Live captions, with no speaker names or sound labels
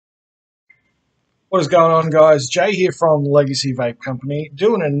What is going on, guys? Jay here from Legacy Vape Company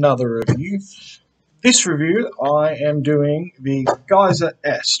doing another review. This review I am doing the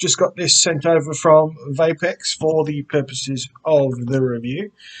GeyserS. Just got this sent over from VAPX for the purposes of the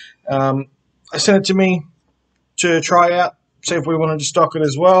review. They sent it to me to try out, see if we wanted to stock it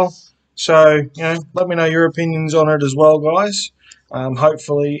as well. So, let me know your opinions on it as well, guys.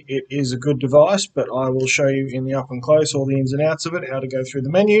 Hopefully it is a good device, but I will show you in the up and close all the ins and outs of it, how to go through the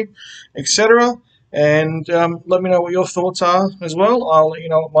menu, etc. And let me know what your thoughts are as well. I'll let you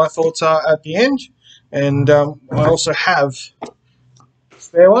know what my thoughts are at the end. And I also have a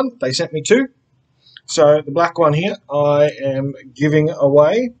spare one. They sent me two. So the black one here I am giving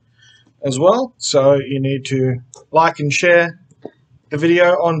away as well. So you need to like and share the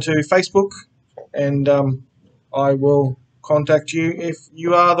video onto Facebook, and I will contact you if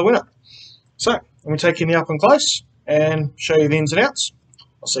you are the winner. So let me take you in the up and close and show you the ins and outs.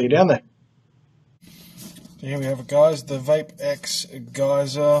 I'll see you down there. So here we have it, guys, the VAPX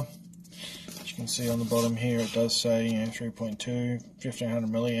Geyser. As you can see on the bottom here, it does say 3.2, 1500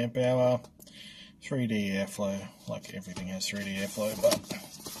 milliamp hour, 3D airflow. Like everything has 3D airflow, but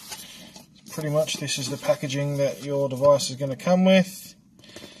pretty much this is the packaging that your device is going to come with.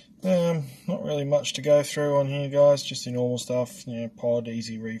 Not really much to go through on here, guys, just the normal stuff, pod,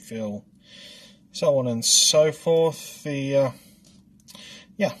 easy refill, so on and so forth. The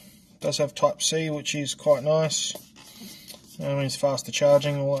does have Type-C, which is quite nice. It's faster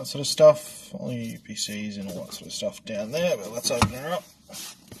charging, all that sort of stuff. All your UPCs and all that sort of stuff down there, but let's open her up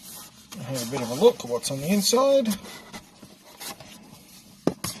and have a bit of a look at what's on the inside.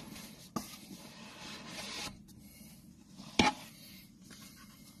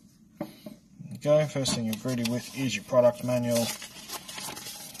 Go. First thing you're greeted with is your product manual.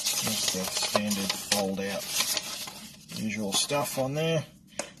 Just the standard fold out usual stuff on there.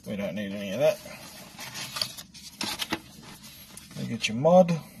 We don't need any of that. You get your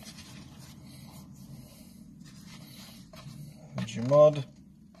mod. There's your mod.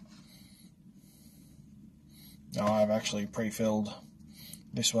 Now I've actually pre-filled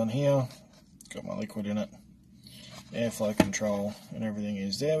this one here. Got my liquid in it. Airflow control and everything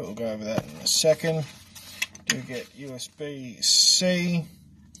is there, but we'll go over that in a second. You get USB-C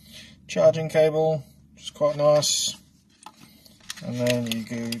charging cable, which is quite nice, and then you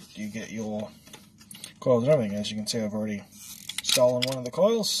get your coils and everything. As you can see, I've already stolen one of the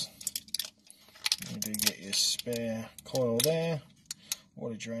coils. You do get your spare coil there.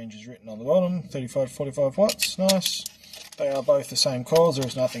 Wattage range is written on the bottom, 35 to 45 watts, nice. They are both the same coils, there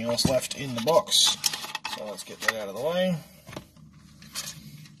is nothing else left in the box. So let's get that out of the way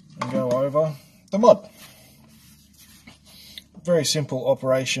and go over the mod. Very simple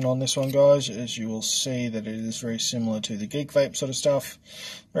operation on this one, guys, as you will see that it is very similar to the Geek Vape sort of stuff.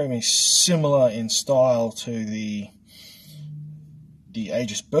 Very similar in style to the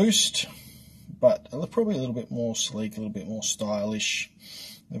Aegis Boost, but probably a little bit more sleek, a little bit more stylish.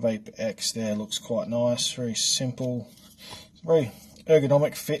 The VAPX there looks quite nice, very simple, very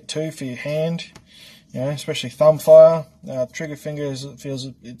ergonomic fit too for your hand. Especially thumb fire. Trigger fingers, it feels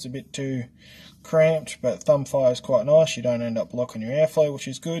it's a bit too cramped, but thumb fire is quite nice. You don't end up blocking your airflow, which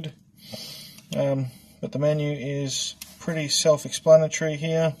is good. But the menu is pretty self-explanatory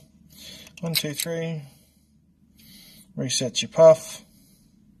here. 1, 2, 3. Resets your puff.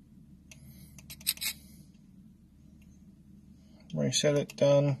 Reset it,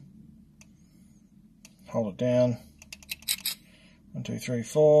 done. Hold it down. 1, 2, 3,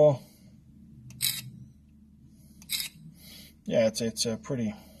 4. Yeah, it's a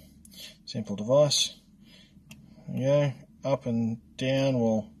pretty simple device. Up and down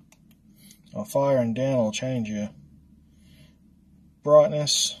or fire and down will change your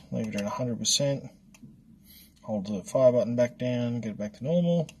brightness. Leave it at 100%. Hold the fire button back down, get it back to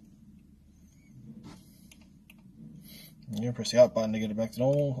normal. Press the up button to get it back to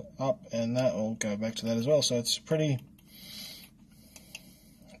normal, up, and that will go back to that as well. So it's pretty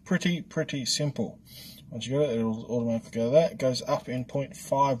simple. Once you got it, it'll automatically go to that. It goes up in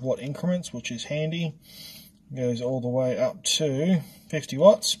 0.5 watt increments, which is handy. It goes all the way up to 50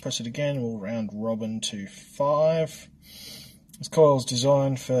 watts. Press it again, we'll round robin to 5. This coil is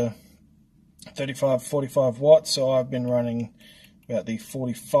designed for 35, 45 watts, so I've been running about the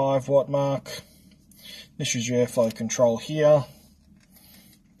 45 watt mark. This is your airflow control here.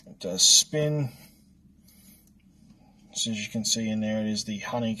 It does spin. So as you can see in there, it is the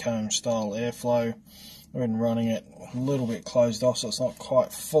honeycomb style airflow. I've been running it a little bit closed off, so it's not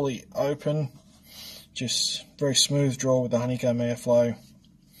quite fully open. Just very smooth draw with the honeycomb airflow.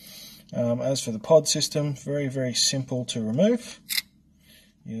 As for the pod system, very simple to remove.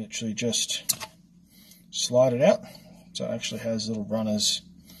 You literally just slide it out. So it actually has little runners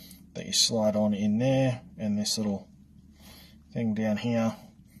that you slide on in there, and this little thing down here,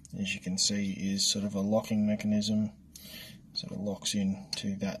 as you can see, is sort of a locking mechanism. Sort of locks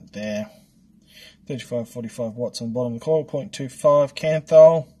into that there. 35-45 watts on the bottom of the coil, 0.25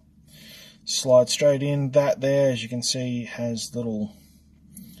 canthal. Slide straight in. That there, as you can see, has little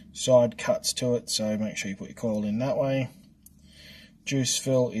side cuts to it, so make sure you put your coil in that way. Juice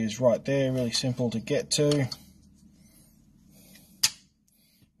fill is right there, really simple to get to.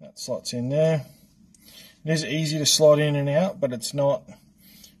 That slots in there. It is easy to slot in and out, but it's not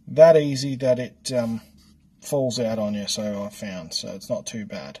that easy that it falls out on you, so I found. So it's not too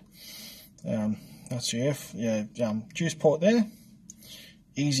bad. That's your juice port there.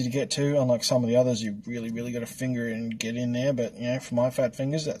 Easy to get to, unlike some of the others, you really got to finger it and get in there, but for my fat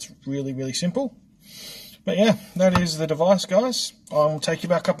fingers, that's really simple. But yeah, that is the device, guys. I'll take you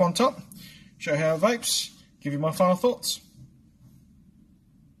back up on top, show you how it vapes, give you my final thoughts.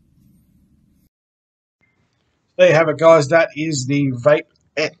 There you have it, guys. That is the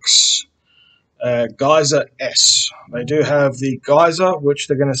VAPX GeyserS. They do have the Geyser, which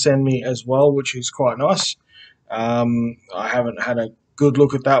they're going to send me as well, which is quite nice. I haven't had a good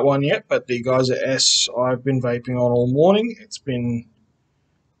look at that one yet, but the GeyserS I've been vaping on all morning. It's been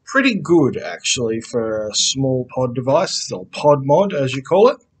pretty good, actually, for a small pod device, or pod mod, as you call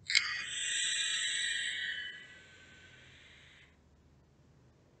it.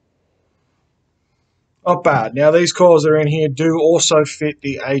 Not bad. Now, these coils that are in here do also fit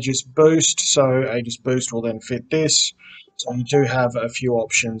the Aegis Boost, so Aegis Boost will then fit this. So you do have a few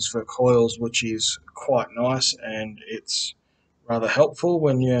options for coils, which is quite nice, and it's rather helpful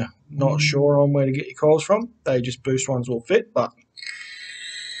when you're not sure on where to get your coils from. The Aegis Boost ones will fit, but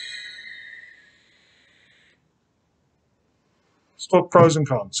let's talk pros and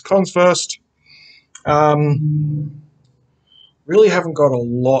cons. Cons first. Really haven't got a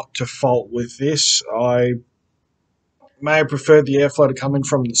lot to fault with this. I may have preferred the airflow to come in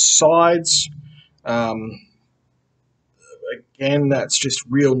from the sides. Again, that's just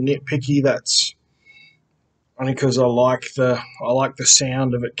real nitpicky. That's only because I like the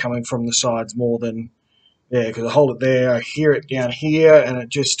sound of it coming from the sides more than there. Because I hold it there, I hear it down here, and it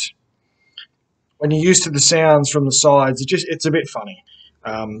just, when you're used to the sounds from the sides, it's a bit funny.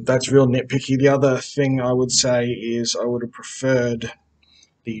 That's real nitpicky. The other thing I would say is I would have preferred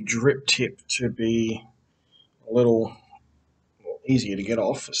the drip tip to be a little easier to get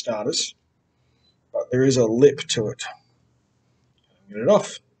off for starters, but there is a lip to it. Get it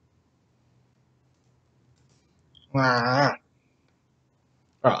off. Right,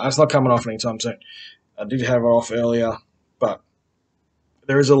 that's not coming off anytime soon. I did have it off earlier, but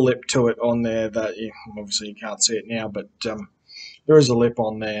there is a lip to it on there that obviously you can't see it now, but there is a lip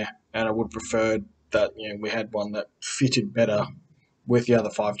on there, and I would have preferred that we had one that fitted better with the other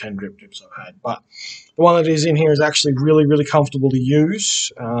 510 drip tips I've had. But the one that is in here is actually really comfortable to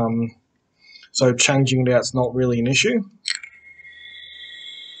use, so changing it out is not really an issue.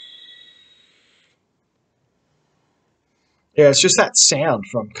 Yeah, it's just that sound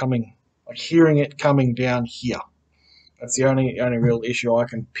from coming, like hearing it coming down here. That's the only real issue I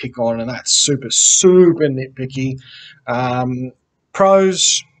can pick on, and that's super nitpicky.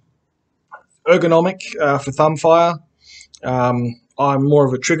 Pros, ergonomic for thumb fire. I'm more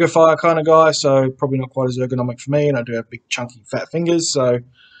of a trigger fire kind of guy, so probably not quite as ergonomic for me, and I do have big chunky fat fingers, so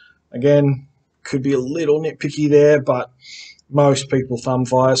again, could be a little nitpicky there, but most people thumb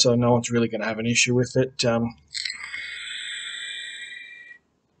fire, so no one's really going to have an issue with it.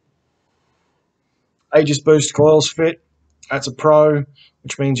 Aegis Boost coils fit. That's a pro,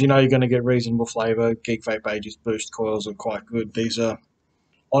 which means you're going to get reasonable flavour. Geek Vape Aegis Boost coils are quite good. These are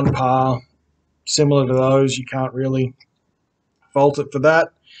on par, similar to those. You can't really fault it for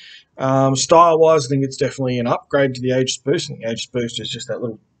that. Style-wise, I think it's definitely an upgrade to the Aegis Boost. And the Aegis Boost is just that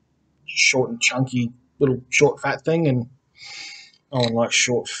little short and chunky, little short fat thing, and no one likes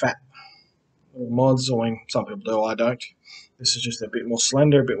short fat little mods. I mean, some people do, I don't. This is just a bit more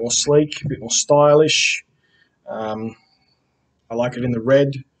slender, a bit more sleek, a bit more stylish. I like it in the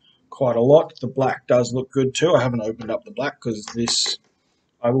red quite a lot. The black does look good too. I haven't opened up the black because this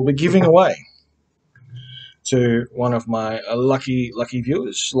I will be giving away to one of my lucky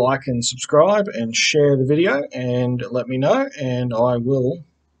viewers. Like and subscribe and share the video and let me know, and I will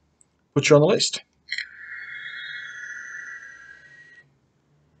put you on the list.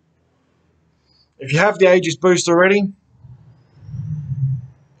 If you have the Aegis Boost already,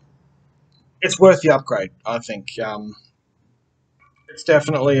 it's worth the upgrade, I think. It's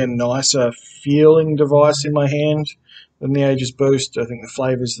definitely a nicer feeling device in my hand than the Aegis Boost. I think the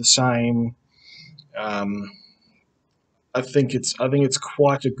flavour's the same. I think it's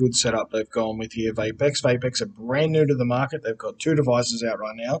quite a good setup they've gone with here. VAPX. VAPX are brand new to the market. They've got 2 devices out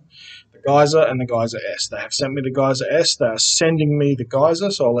right now, the Geyser and the GeyserS. They have sent me the GeyserS. They are sending me the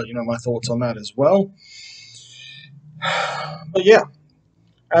Geyser, so I'll let you know my thoughts on that as well. But yeah,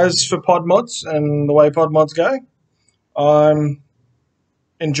 as for pod mods and the way pod mods go, I'm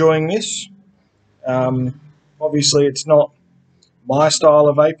enjoying this. Obviously, it's not my style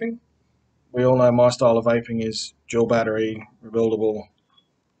of vaping. We all know my style of vaping is dual battery, rebuildable,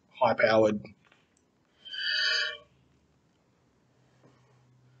 high-powered.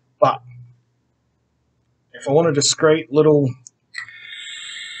 But if I want a discreet little...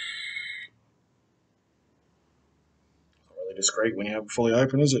 Not really discreet when you have it fully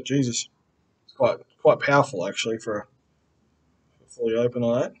open, is it? Jesus. It's quite powerful, actually, for fully open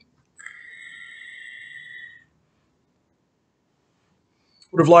like that.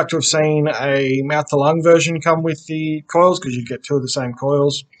 Would have liked to have seen a mouth-to-lung version come with the coils, because you get 2 of the same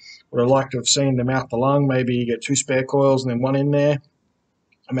coils. Would have liked to have seen the mouth-to-lung. Maybe you get 2 spare coils and then 1 in there.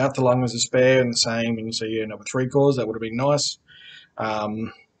 A mouth-to-lung as a spare and the same, and so you end up with 3 coils. That would have been nice.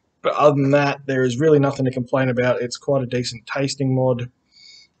 But other than that, there is really nothing to complain about. It's quite a decent tasting mod.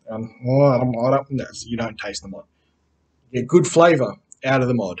 You don't taste the mod. You get good flavour out of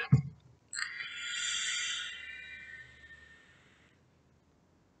the mod.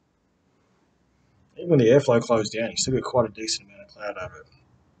 Even when the airflow closed down, you still get quite a decent amount of cloud over it.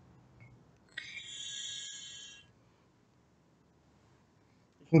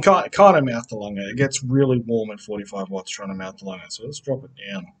 You can kind of mouth the lung it. It gets really warm at 45 watts trying to mouth the lung it. So let's drop it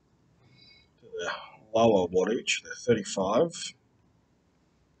down to the lower wattage, the 35.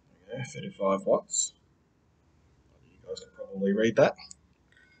 There we go, 35 watts. You guys can probably read that.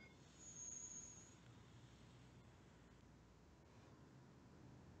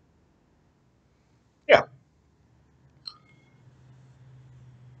 Yeah.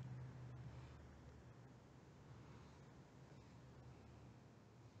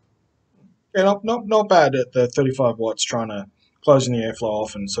 Yeah, not bad at the 35 watts trying to closing the airflow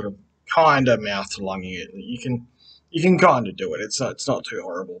off and sort of kind of mouth to lunging it. You can kind of do it. It's not too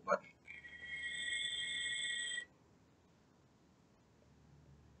horrible, but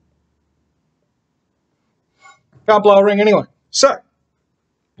can't blow a ring anyway. So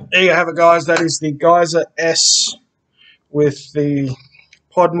there you have it, guys. That is the GeyserS with the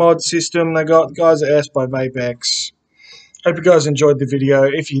pod mod system. They got GeyserS by VAPX. Hope you guys enjoyed the video.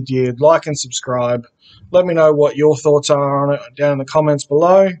 If you did, like and subscribe. Let me know what your thoughts are on it down in the comments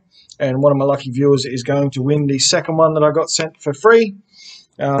below. And one of my lucky viewers is going to win the second one that I got sent for free.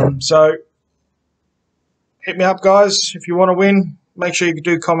 So hit me up, guys, if you want to win. Make sure you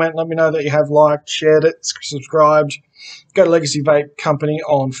do comment. Let me know that you have liked, shared it, subscribed. Go to Legacy Vape Company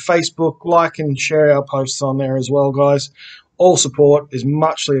on Facebook. Like and share our posts on there as well, guys. All support is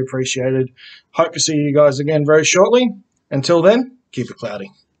muchly appreciated. Hope to see you guys again very shortly. Until then, keep it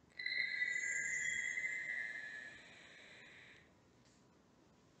cloudy.